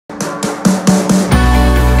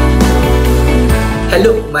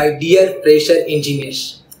Hello my dear fresher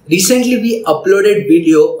engineers. Recently we uploaded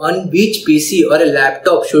video on which PC or a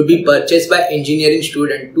laptop should be purchased by engineering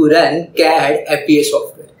student to run CAD FEA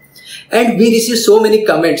software. And we received so many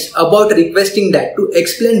comments about requesting that to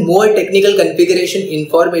explain more technical configuration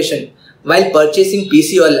information while purchasing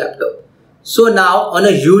PC or laptop. So now on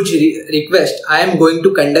a huge request, I am going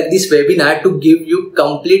to conduct this webinar to give you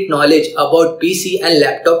complete knowledge about PC and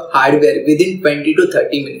laptop hardware within 20 to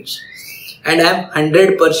 30 minutes. And I am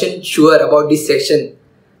 100% sure about this session.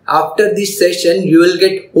 After this session, you will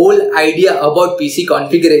get whole idea about PC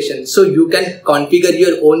configuration, so you can configure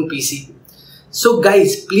your own PC. So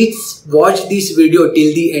guys, please watch this video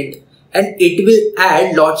till the end, and it will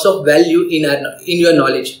add lots of value in your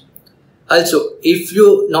knowledge. Also, if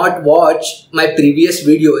you not watch my previous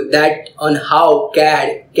video that on how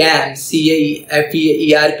CAD, CAM, CAE,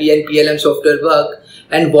 FEA, ERP and PLM software work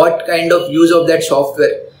and what kind of use of that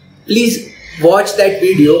software, please watch that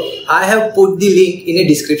video. I have put the link in a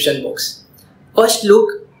description box. First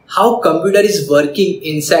look how computer is working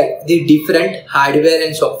inside the different hardware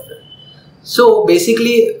and software. So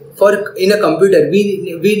basically in a computer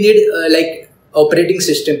we need like operating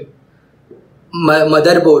system,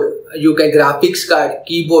 motherboard, you can graphics card,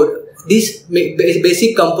 keyboard. These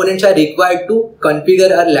basic components are required to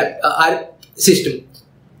configure our system.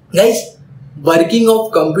 Guys, working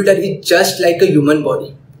of computer is just like a human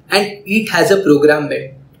body, and it has a program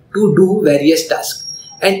made to do various tasks.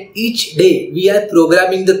 And each day we are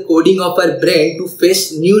programming the coding of our brain to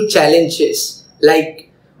face new challenges.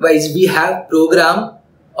 Likewise, we have program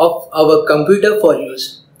of our computer for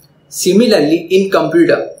use. Similarly, in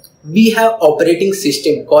computer, we have operating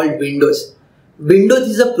system called Windows. Windows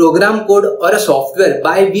is a program code or a software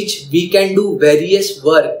by which we can do various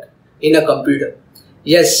work in a computer.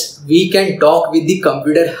 Yes, we can talk with the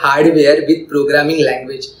computer hardware with programming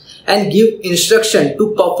language and give instruction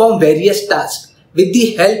to perform various tasks with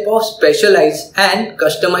the help of specialized and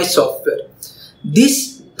customized software.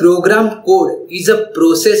 This program code is a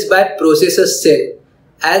processed by processor cell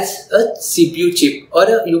as a CPU chip, or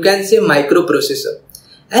you can say microprocessor.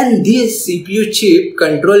 And this CPU chip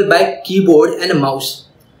controlled by keyboard and a mouse.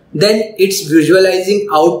 Then it's visualizing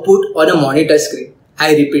output on a monitor screen.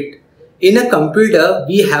 I repeat, in a computer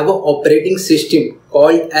we have an operating system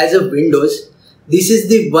called as a Windows. This is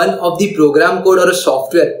the one of the program code or a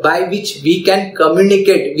software by which we can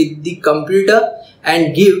communicate with the computer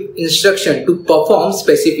and give instruction to perform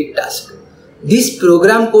specific task. This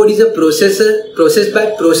program code is a processed by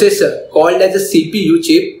processor called as a CPU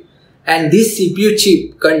chip, and this CPU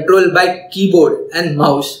chip controlled by keyboard and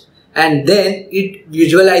mouse, and then it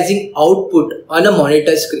visualizing output on a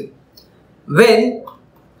monitor screen. When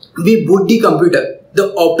we boot the computer,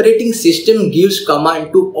 the operating system gives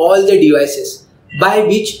command to all the devices by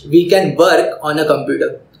which we can work on a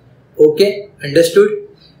computer. Okay, understood?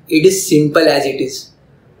 It is simple as it is.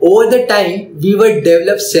 Over the time, we will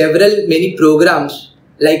develop many programs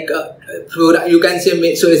like you can say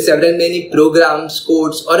many programs,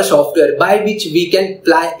 codes or a software by which we can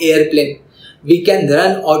fly airplane. We can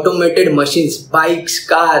run automated machines, bikes,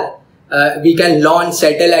 car. We can launch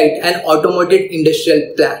satellite and automated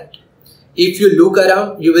industrial plant. If you look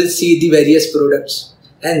around, you will see the various products,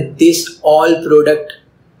 and this all product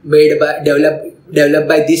made by developed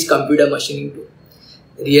by this computer machining tool.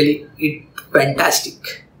 Really, it's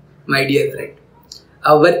fantastic, my dear friend.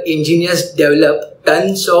 Our engineers develop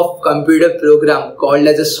tons of computer program called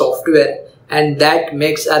as a software, and that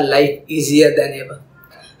makes our life easier than ever.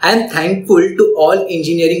 I am thankful to all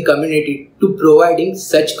engineering community to providing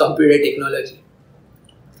such computer technology.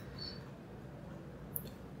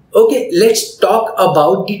 Okay, let's talk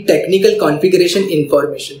about the technical configuration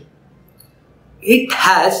information. It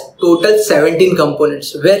has total 17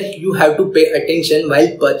 components where you have to pay attention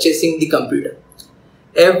while purchasing the computer.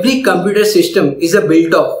 Every computer system is a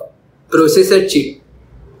built of processor chip.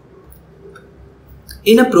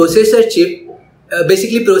 In a processor chip,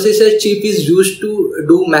 basically processor chip is used to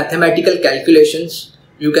do mathematical calculations.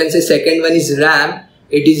 You can say second one is RAM.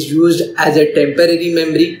 It is used as a temporary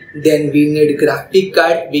memory. Then we need graphic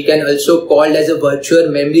card. We can also call as a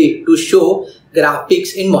virtual memory to show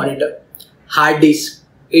graphics in monitor. Hard disk.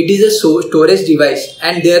 It is a storage device,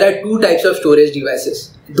 and there are two types of storage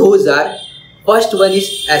devices. Those are, first one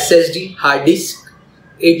is SSD hard disk.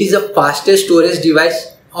 It is a fastest storage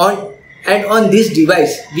device and on this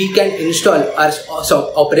device we can install our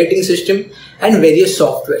operating system and various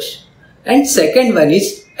softwares. And second one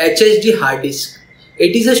is HDD hard disk.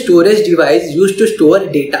 It is a storage device used to store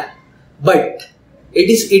data, but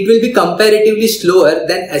it will be comparatively slower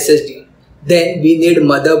than SSD. Then we need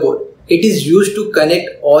motherboard. It is used to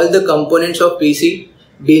connect all the components of PC.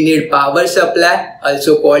 We need power supply,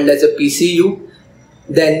 also called as a PCU.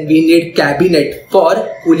 Then we need cabinet for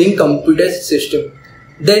cooling computer system.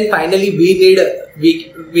 Then finally we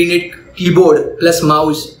need keyboard plus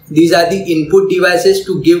mouse. These are the input devices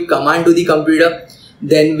to give command to the computer.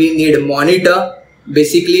 Then we need monitor.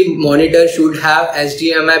 Basically monitor should have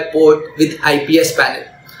HDMI port with IPS panel.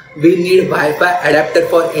 We need Wi-Fi adapter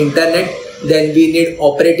for internet. Then we need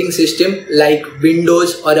operating system like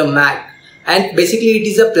Windows or a Mac. And basically it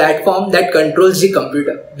is a platform that controls the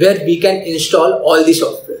computer where we can install all the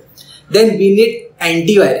software. Then we need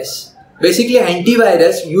antivirus. Basically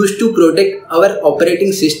antivirus used to protect our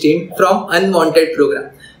operating system from unwanted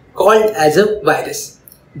program called as a virus.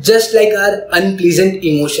 Just like our unpleasant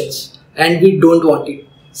emotions, and we don't want it.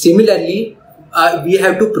 Similarly, we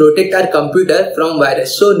have to protect our computer from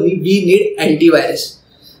virus. So we need antivirus.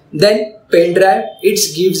 Then pen drive, it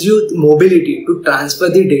gives you mobility to transfer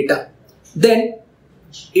the data. Then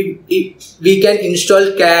if we can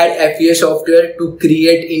install CAD, FEA software to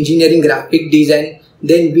create engineering graphic design.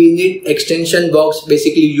 Then we need extension box,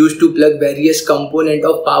 basically used to plug various component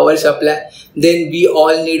of power supply. Then we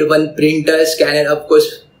all need one printer, scanner of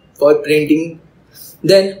course for printing.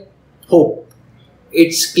 Then hope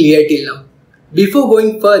it's clear till now. Before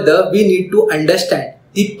going further, we need to understand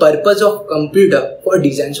the purpose of computer for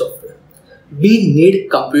design software. We need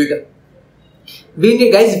computer. We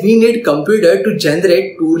need computer to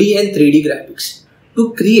generate 2D and 3D graphics,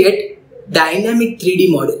 to create dynamic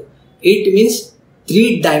 3D model. It means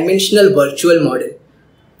 3-dimensional virtual model.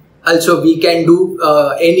 Also we can do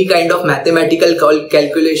any kind of mathematical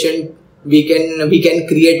calculation. We can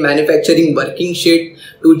create manufacturing working sheet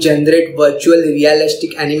to generate virtual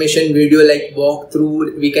realistic animation video like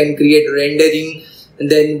walkthrough. We can create rendering, and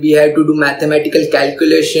then we have to do mathematical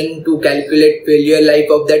calculation to calculate failure life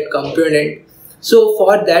of that component. So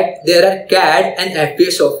for that there are CAD and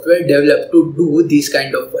FEA software developed to do this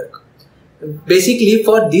kind of work. Basically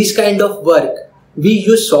for this kind of work we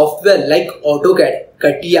use software like AutoCAD,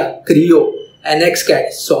 Catia, Creo, NXCAD,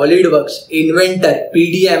 SolidWorks, Inventor,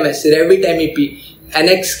 PDMS, Revit MEP,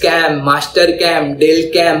 NXCAM, MasterCam,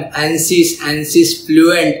 DellCam, ANSYS,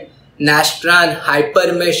 Fluent, Nastran,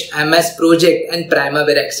 Hypermesh, MS Project and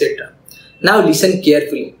Primavera, etc. Now listen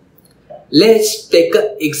carefully. Let's take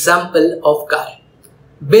an example of car.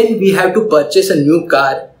 When we have to purchase a new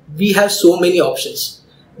car, we have so many options.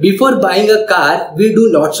 Before buying a car, we do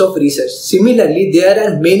lots of research. Similarly, there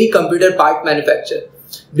are many computer part manufacturers.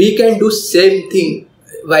 We can do same thing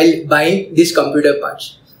while buying these computer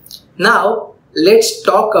parts. Now, let's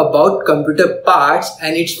talk about computer parts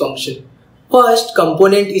and its function. First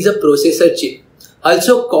component is a processor chip,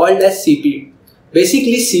 also called as CPU.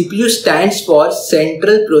 Basically, CPU stands for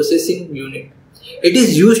Central Processing Unit. It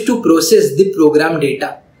is used to process the program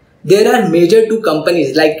data. There are major two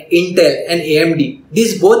companies like Intel and AMD.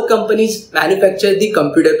 These both companies manufacture the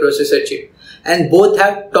computer processor chip and both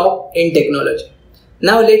have top-end technology.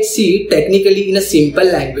 Now let's see technically in a simple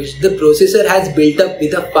language. The processor has built up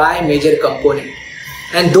with a 5 major components,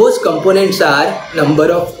 and those components are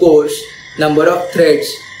number of cores, number of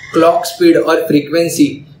threads, clock speed or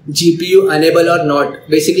frequency, GPU enable or not.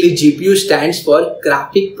 Basically GPU stands for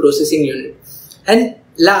graphic processing unit, and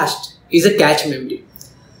last is a cache memory.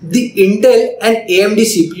 The Intel and AMD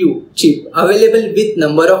CPU chip available with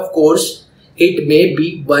number of cores. It may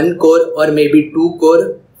be 1 core or maybe 2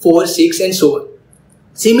 core, 4, 6 and so on.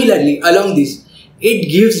 Similarly, along this, it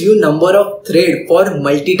gives you number of thread for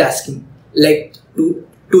multitasking like 2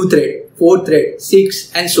 thread, 4 thread,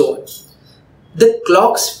 6 and so on. The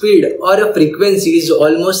clock speed or a frequency is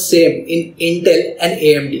almost same in Intel and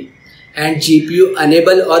AMD. And GPU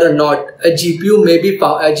enable or not, a GPU may be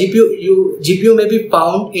found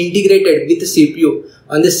integrated with a CPU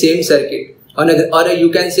on the same circuit, or you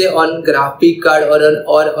can say on graphic card or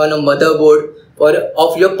on a motherboard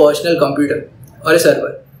of your personal computer or a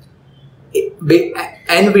server.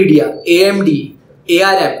 NVIDIA, AMD,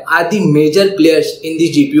 ARM are the major players in the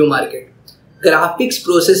GPU market. Graphics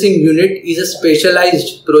processing unit is a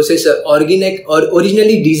specialized processor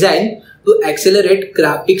originally designed to accelerate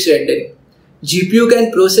graphics rendering. GPU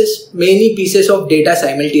can process many pieces of data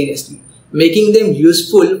simultaneously, making them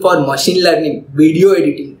useful for machine learning, video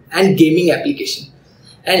editing and gaming application.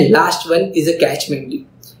 And last one is a cache memory.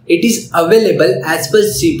 It is available as per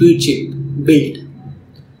CPU chip built.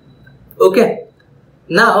 Okay.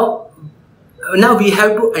 Now we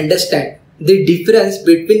have to understand the difference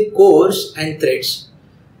between cores and threads.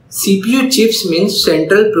 CPU chips means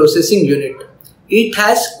central processing unit. It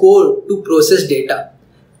has core to process data.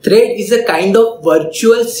 Thread is a kind of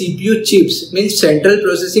virtual CPU chips, means central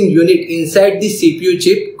processing unit inside the CPU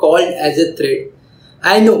chip called as a thread.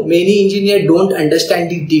 I know many engineers don't understand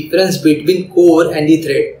the difference between core and the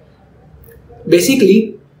thread.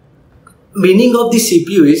 Basically, meaning of the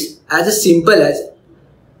CPU is as simple as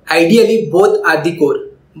ideally both are the core,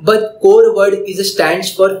 but core word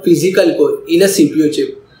stands for physical core in a CPU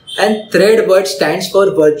chip and thread word stands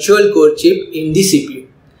for virtual core chip in the CPU.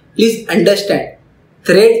 Please understand,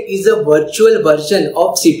 thread is a virtual version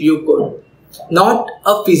of CPU core, not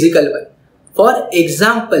a physical one. For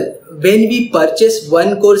example, when we purchase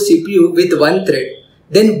one core CPU with one thread,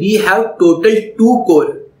 then we have total 2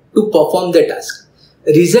 core to perform the task.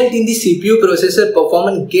 Result in the CPU processor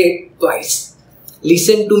performance get twice.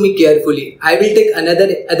 Listen to me carefully. I will take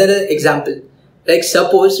another example. Like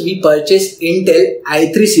suppose we purchase Intel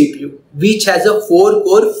i3 CPU which has a 4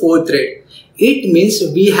 core 4 thread. It means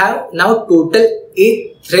we have now total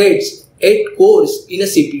 8 threads, 8 cores in a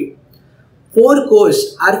CPU. 4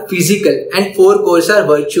 cores are physical and 4 cores are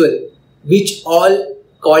virtual, which all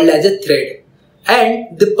called as a thread.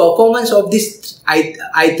 And the performance of this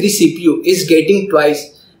i3 CPU is getting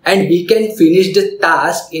twice and we can finish the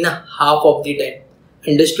task in a half of the time.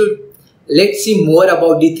 Understood? Let's see more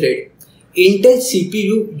about the thread. Intel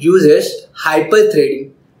CPU uses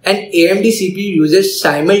hyper-threading and AMD CPU uses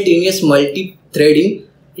simultaneous multi-threading,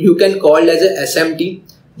 you can call as a SMT.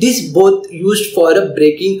 These both used for a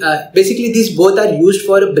breaking, these both are used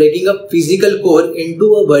for breaking a physical core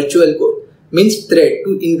into a virtual core, means thread,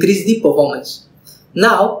 to increase the performance.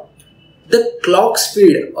 Now, the clock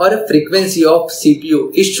speed or a frequency of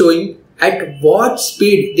CPU is showing at what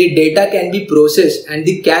speed the data can be processed and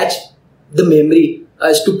the cache the memory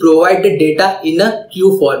as to provide the data in a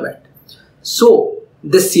queue format. So,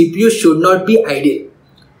 the CPU should not be idle.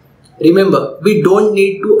 Remember, we don't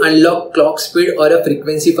need to unlock clock speed or a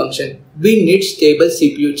frequency function. We need stable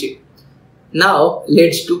CPU chip. Now,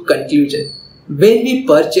 let's do conclusion. When we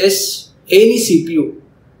purchase any CPU,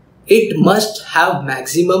 it must have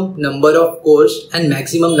maximum number of cores and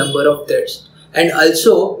maximum number of threads. And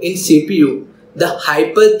also in CPU, the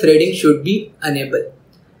hyper-threading should be enabled.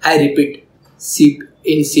 I repeat,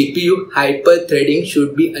 in CPU, hyper-threading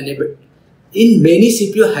should be enabled. In many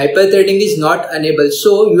CPU, hyper-threading is not enabled,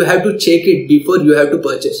 so you have to check it before you have to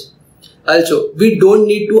purchase. Also, we don't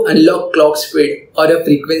need to unlock clock speed or a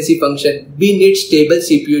frequency function. We need stable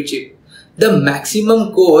CPU chip. The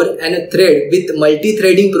maximum core and a thread with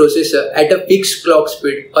multi-threading processor at a fixed clock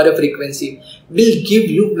speed or a frequency will give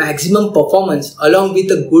you maximum performance along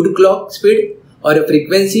with a good clock speed or a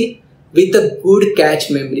frequency with a good cache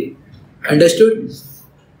memory. Understood?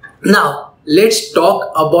 Now, let's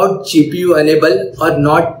talk about GPU enable or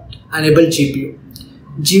not enable GPU.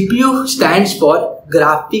 GPU stands for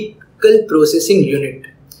graphical processing unit.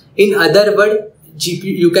 In other words,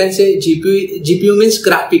 GPU, you can say GPU means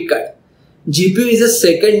graphic card. GPU is the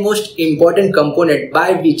second most important component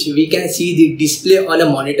by which we can see the display on a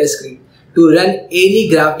monitor screen. To run any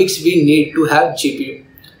graphics we need to have GPU.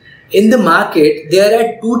 In the market, there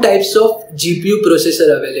are 2 types of GPU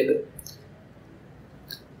processor available.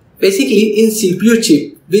 Basically, in CPU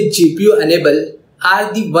chip with GPU enable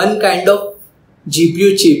are the one kind of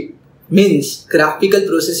GPU chip, means graphical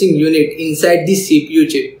processing unit inside the CPU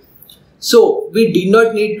chip. So, we did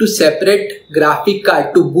not need to separate graphic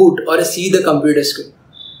card to boot or see the computer screen.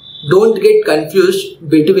 Don't get confused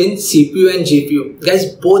between CPU and GPU.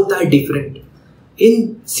 Guys, both are different.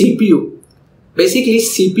 In CPU, basically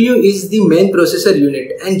CPU is the main processor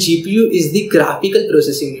unit and GPU is the graphical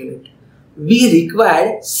processing unit. We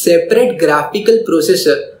require separate graphical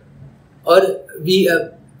processor, or we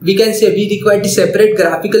can say we require the separate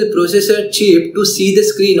graphical processor chip to see the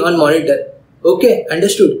screen on monitor. Okay,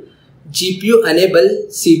 understood? GPU enable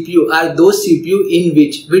CPU are those CPU in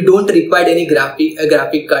which we don't require any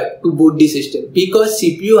graphic card to boot the system because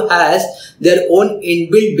CPU has their own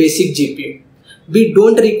inbuilt basic GPU. We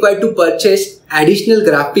don't require to purchase additional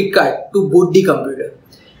graphic card to boot the computer.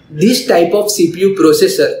 This type of CPU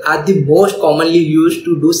processor are the most commonly used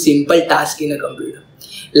to do simple tasks in a computer,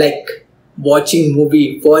 like watching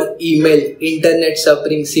movie, for email, internet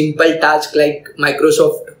surfing, simple tasks like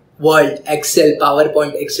Microsoft Word, Excel,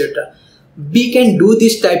 PowerPoint, etc. We can do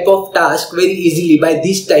this type of task very easily by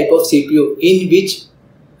this type of CPU in which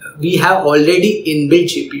we have already inbuilt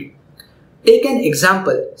GPU. Take an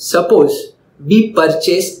example. Suppose we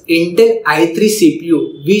purchase Intel i3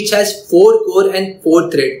 CPU which has 4 core and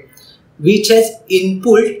 4 thread, which has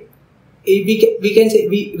inbuilt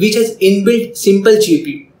simple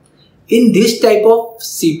GPU. In this type of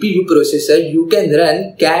CPU processor, you can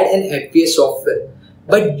run CAD and FPS software.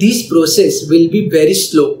 but this process will be very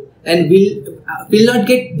slow and will not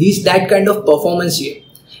get that kind of performance here.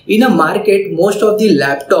 In a market, most of the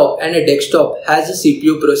laptop and a desktop has a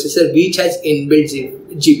CPU processor which has inbuilt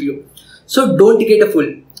GPU. So don't get a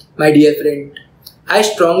fool, my dear friend. I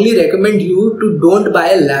strongly recommend you to don't buy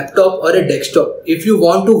a laptop or a desktop if you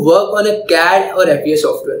want to work on a CAD or FEA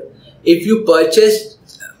software. If you purchase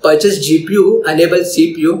GPU enable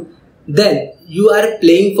CPU, then you are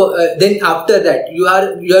playing for then after that you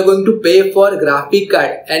are going to pay for graphic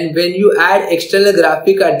card, and when you add external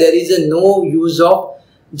graphic card there is a no use of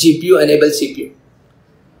GPU enable CPU.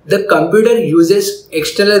 The computer uses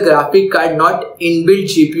external graphic card, not inbuilt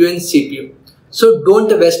GPU and CPU. So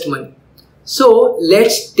don't waste money. So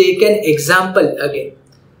let's take an example again.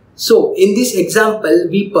 So in this example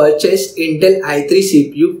we purchased Intel i3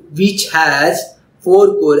 CPU which has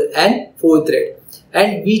 4 core and 4 thread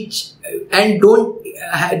and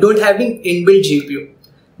don't having inbuilt GPU.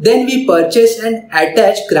 Then we purchase and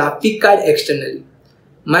attach graphic card externally.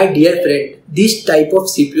 My dear friend, this type of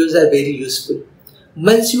CPUs are very useful.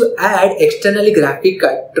 Once you add externally graphic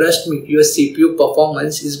card, trust me, your CPU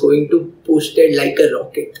performance is going to boost it like a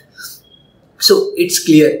rocket. So it's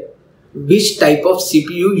clear which type of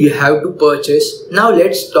CPU you have to purchase. Now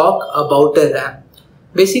let's talk about a RAM.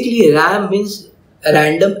 Basically RAM means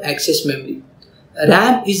random access memory.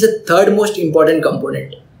 RAM is the third most important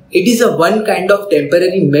component. It is a one kind of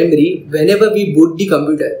temporary memory. Whenever we boot the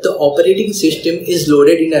computer, the operating system is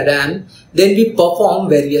loaded in a RAM, then we perform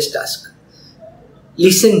various tasks.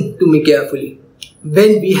 Listen to me carefully.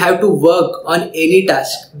 When we have to work on any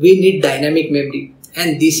task, we need dynamic memory,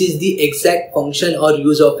 and this is the exact function or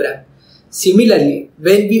use of RAM. Similarly,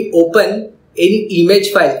 when we open any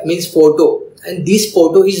image file, means photo, and this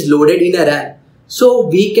photo is loaded in a RAM, so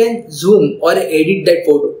we can zoom or edit that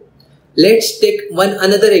photo. Let's take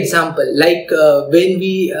another example, like when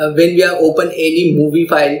we are open any movie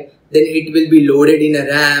file, then it will be loaded in a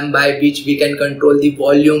RAM by which we can control the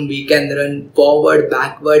volume, we can run forward,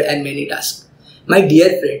 backward and many tasks. My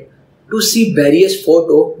dear friend, to see various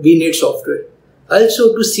photo, we need software.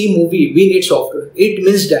 Also to see movie, we need software. It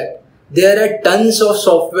means that there are tons of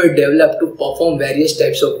software developed to perform various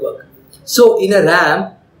types of work. So in a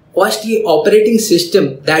RAM, firstly operating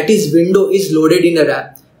system, that is Windows, is loaded in a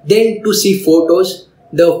RAM. Then to see photos,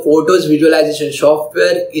 the photos visualization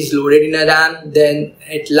software is loaded in a RAM. Then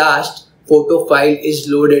at last photo file is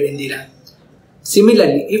loaded in the RAM.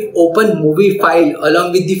 Similarly, if open movie file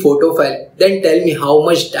along with the photo file, then tell me how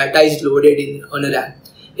much data is loaded on a RAM.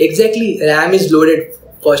 Exactly, RAM is loaded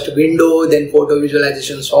first window, then photo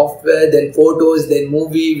visualization software, then photos, then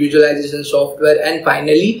movie visualization software, and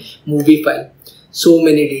finally movie file. So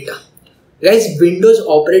many data. Guys, Windows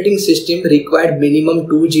operating system required minimum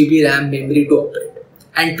 2 GB RAM memory to operate,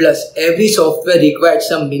 and plus every software required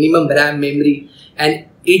some minimum RAM memory, and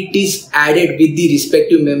it is added with the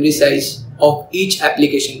respective memory size of each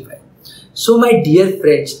application file. So my dear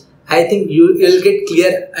friends, I think you will get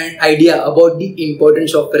clear an idea about the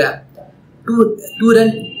importance of RAM. To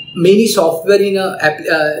run many software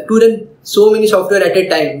to run so many software at a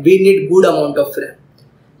time, we need good amount of RAM.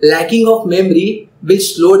 Lacking of memory will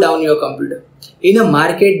slow down your computer. In a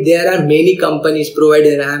market, there are many companies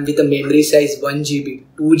providing RAM with a memory size 1 GB,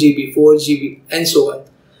 2 GB, 4 GB and so on.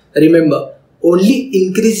 Remember, only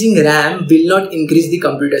increasing RAM will not increase the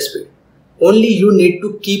computer speed. Only you need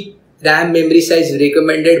to keep RAM memory size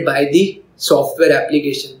recommended by the software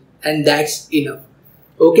application, and that's enough.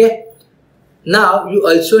 Okay. Now you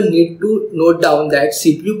also need to note down that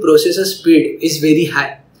CPU processor speed is very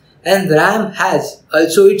high, and RAM has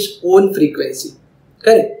also its own frequency.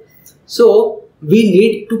 Correct. So we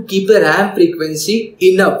need to keep a RAM frequency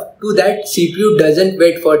enough to that CPU doesn't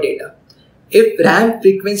wait for data. If RAM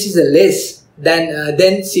frequency is less,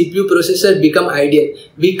 then CPU processor become ideal.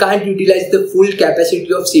 We can't utilize the full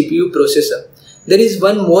capacity of CPU processor. There is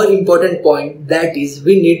one more important point, that is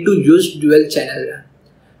we need to use dual channel RAM.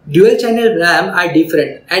 Dual channel RAM are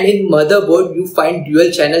different, and in motherboard you find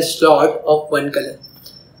dual channel slot of one color.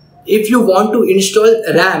 If you want to install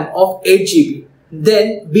RAM of 8 GB,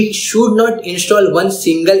 then we should not install one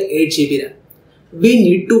single 8 GB RAM. We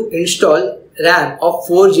need to install RAM of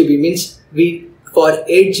 4 GB, means for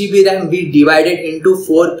 8 GB RAM we divide it into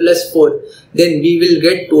 4 plus 4, then we will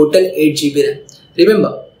get total 8 GB RAM.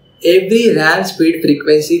 Remember, every RAM speed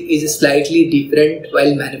frequency is slightly different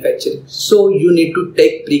while manufacturing, so you need to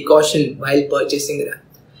take precaution while purchasing RAM.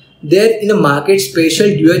 There in the market, special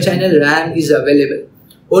dual channel RAM is available.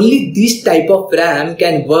 Only this type of RAM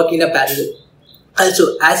can work in a parallel.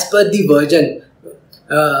 Also, as per the version,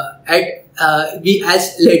 at we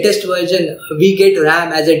as latest version we get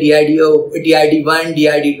RAM as a DID1,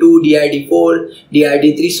 DID2, DID4,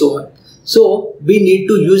 DID3, so on. So we need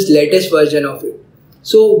to use latest version of it.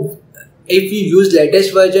 So if you use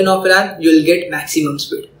latest version of RAM, you will get maximum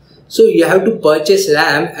speed. So you have to purchase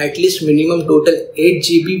RAM at least minimum total 8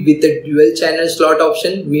 GB with a dual channel slot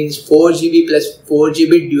option, means 4 GB plus 4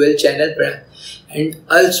 GB dual channel RAM. And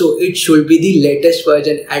also it should be the latest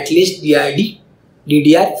version, at least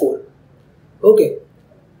DDR4. Okay.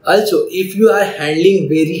 Also, if you are handling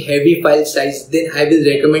very heavy file size, then I will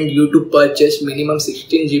recommend you to purchase minimum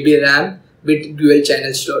 16 GB RAM with dual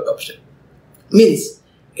channel slot option. Means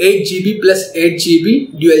 8 GB plus 8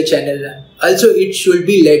 GB dual channel RAM. Also, it should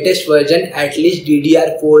be latest version, at least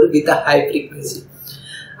DDR4 with a high frequency.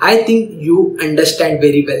 I think you understand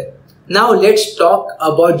very well. Now let's talk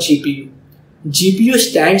about GPU. GPU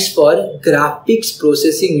stands for Graphics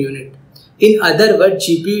Processing Unit. In other words,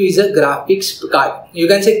 GPU is a graphics card. You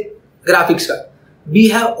can say graphics card. We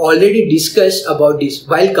have already discussed about this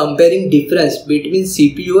while comparing difference between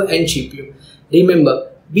CPU and GPU.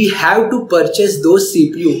 Remember, we have to purchase those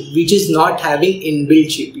CPU which is not having inbuilt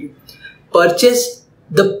GPU. Purchase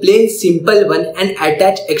the plain simple one and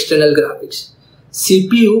attach external graphics.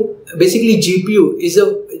 CPU, basically GPU is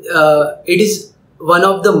it is one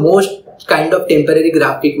of the most kind of temporary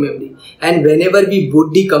graphic memory, and whenever we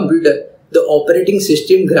boot the computer, the operating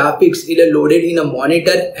system graphics is loaded in a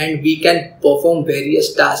monitor and we can perform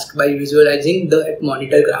various tasks by visualizing the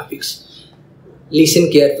monitor graphics. Listen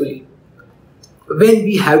carefully. When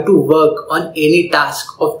we have to work on any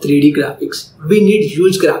task of 3D graphics, we need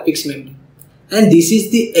huge graphics memory. And this is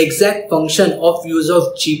the exact function of use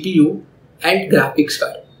of GPU and graphics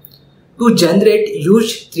card. To generate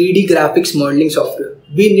huge 3D graphics modeling software,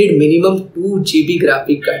 we need minimum 2 GB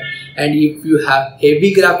graphic card. And if you have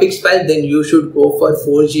heavy graphics file, then you should go for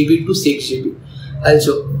 4 GB to 6 GB.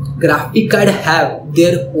 Also, graphic card have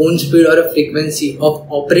their own speed or a frequency of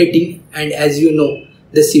operating, and as you know,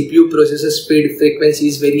 the CPU processor speed frequency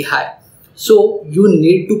is very high. So you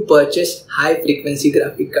need to purchase high frequency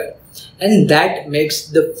graphic card, and that makes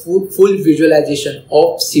the full visualization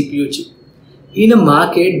of CPU chip. In a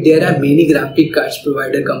market, there are many graphic cards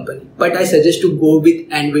provider company, but I suggest to go with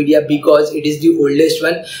Nvidia because it is the oldest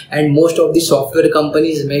one, and most of the software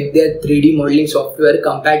companies make their 3D modeling software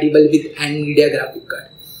compatible with Nvidia graphic card.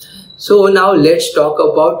 So now let's talk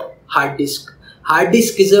about hard disk. Hard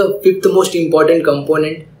disk is a fifth most important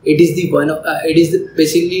component. It is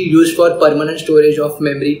basically used for permanent storage of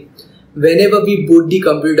memory. Whenever we boot the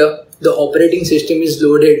computer, the operating system is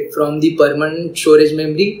loaded from the permanent storage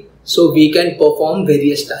memory, so we can perform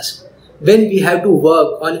various tasks. When we have to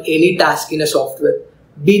work on any task in a software,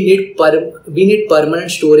 we need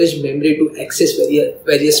permanent storage memory to access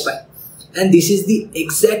various files. And this is the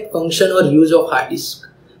exact function or use of hard disk.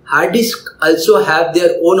 Hard disk also have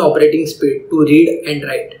their own operating speed to read and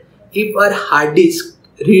write. If our hard disk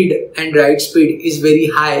read and write speed is very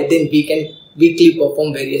high, then we can quickly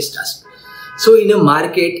perform various tasks. So in a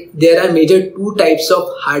market, there are major two types of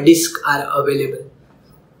hard disk are available.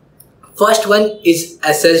 First one is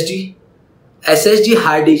SSD. SSD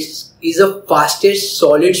hard disk is a fastest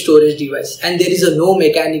solid storage device, and there is no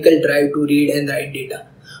mechanical drive to read and write data.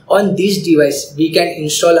 On this device, we can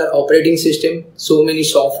install our operating system, so many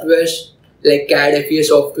softwares like CADD,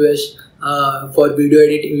 FES softwares. For video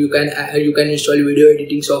editing, you can install video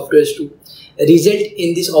editing softwares too. Result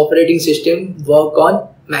in this operating system work on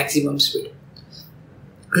maximum speed.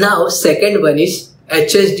 Now, second one is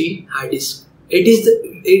HSD hard disk.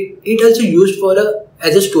 It also used for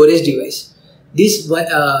as a storage device. This one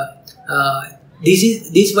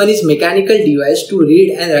is mechanical device to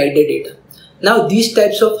read and write the data. Now these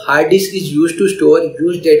types of hard disk is used to store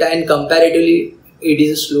huge data, and comparatively it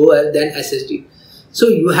is slower than SSD. So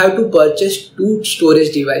you have to purchase two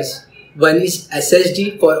storage device. One is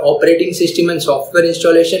SSD for operating system and software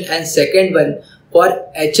installation, and second one for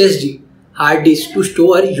HSD hard disk to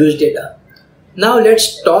store huge data. Now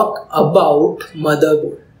let's talk about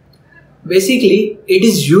motherboard. Basically, it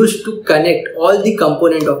is used to connect all the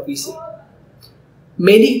component of PC.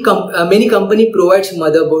 Many company provides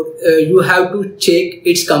motherboard. You have to check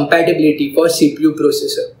its compatibility for CPU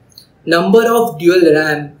processor. Number of dual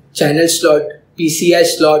RAM, channel slot, PCI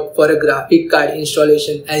slot for a graphic card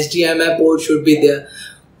installation, HDMI port should be there.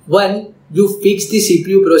 One, you fix the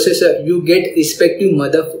CPU processor, you get respective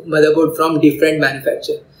motherboard from different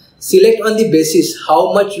manufacturer. Select on the basis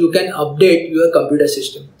how much you can update your computer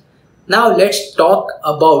system. Now let's talk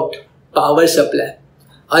about power supply,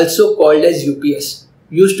 also called as UPS,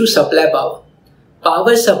 used to supply power.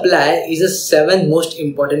 Power supply is the seventh most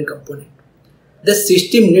important component. The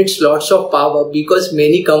system needs lots of power because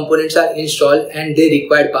many components are installed and they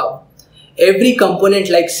require power. Every component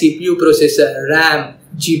like CPU, processor, RAM,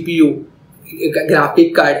 GPU,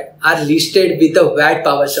 graphic card are listed with a watt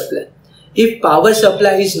power supply. If power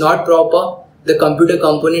supply is not proper, the computer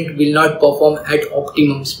component will not perform at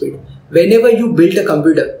optimum speed. Whenever you build a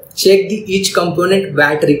computer, check each component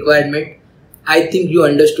watt requirement. I think you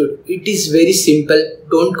understood. It is very simple.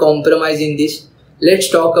 Don't compromise in this.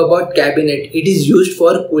 Let's talk about cabinet. It is used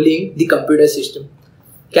for cooling the computer system.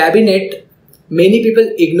 Cabinet, many people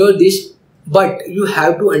ignore this, but you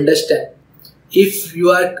have to understand. If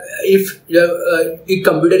your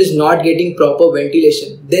computer is not getting proper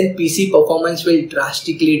ventilation, then PC performance will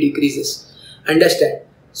drastically decreases. Understand?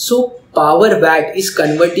 So power watt is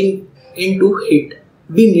converting into heat.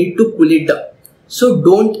 We need to cool it down. So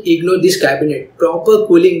don't ignore this cabinet. Proper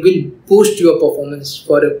cooling will boost your performance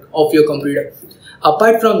of your computer.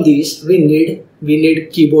 Apart from this, we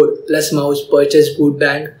need keyboard plus mouse. Purchase good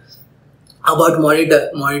brand. About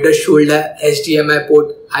monitor should have HDMI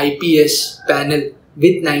port, IPS panel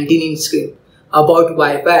with 19-inch screen. About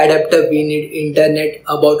Wi-Fi adapter, we need internet.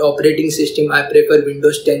 About operating system, I prefer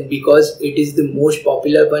Windows 10 because it is the most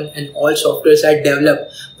popular one and all softwares are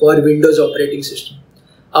developed for Windows operating system.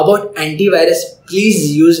 About antivirus,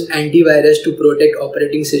 please use antivirus to protect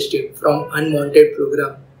operating system from unwanted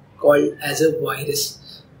program called as a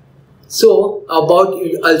virus. So about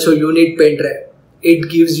also you need pen drive. It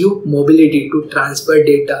gives you mobility to transfer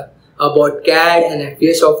data. About CAD and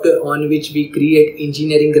FES software on which we create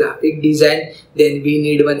engineering graphic design. Then we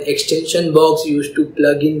need one extension box used to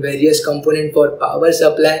plug in various components for power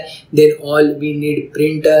supply. Then all we need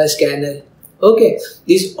printer, scanner. Okay,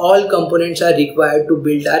 these all components are required to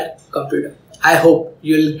build our computer. I hope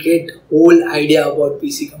you'll get whole idea about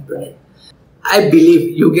PC component. I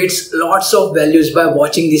believe you get lots of values by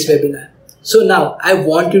watching this webinar. So now I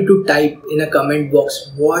want you to type in a comment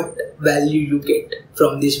box what value you get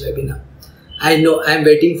from this webinar. I know I'm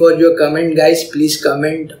waiting for your comment, guys. Please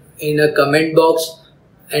comment in a comment box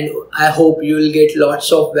and I hope you will get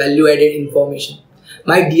lots of value added information.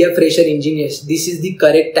 My dear fresher engineers, this is the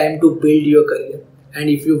correct time to build your career. And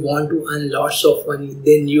if you want to earn lots of money,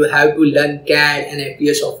 then you have to learn CAD and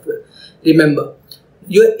FES software. Remember,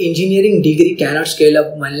 your engineering degree cannot scale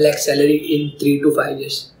up 1 lakh salary in 3 to 5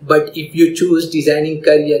 years. But if you choose designing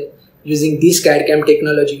career using this CAD CAM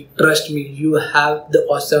technology, trust me, you have the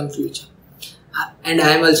awesome future. And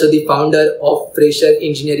I am also the founder of Fresher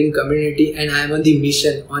Engineering Community and I am on the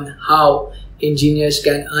mission on how engineers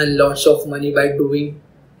can earn lots of money by doing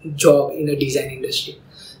job in a design industry.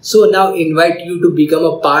 So now invite you to become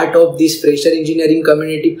a part of this Fresher Engineering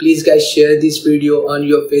Community. Please guys share this video on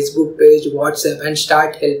your Facebook page, WhatsApp and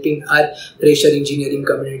start helping our Fresher Engineering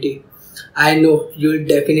Community. I know you will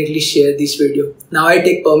definitely share this video. Now I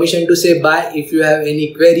take permission to say bye. If you have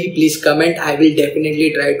any query, please comment. I will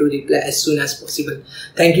definitely try to reply as soon as possible.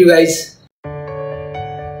 Thank you guys.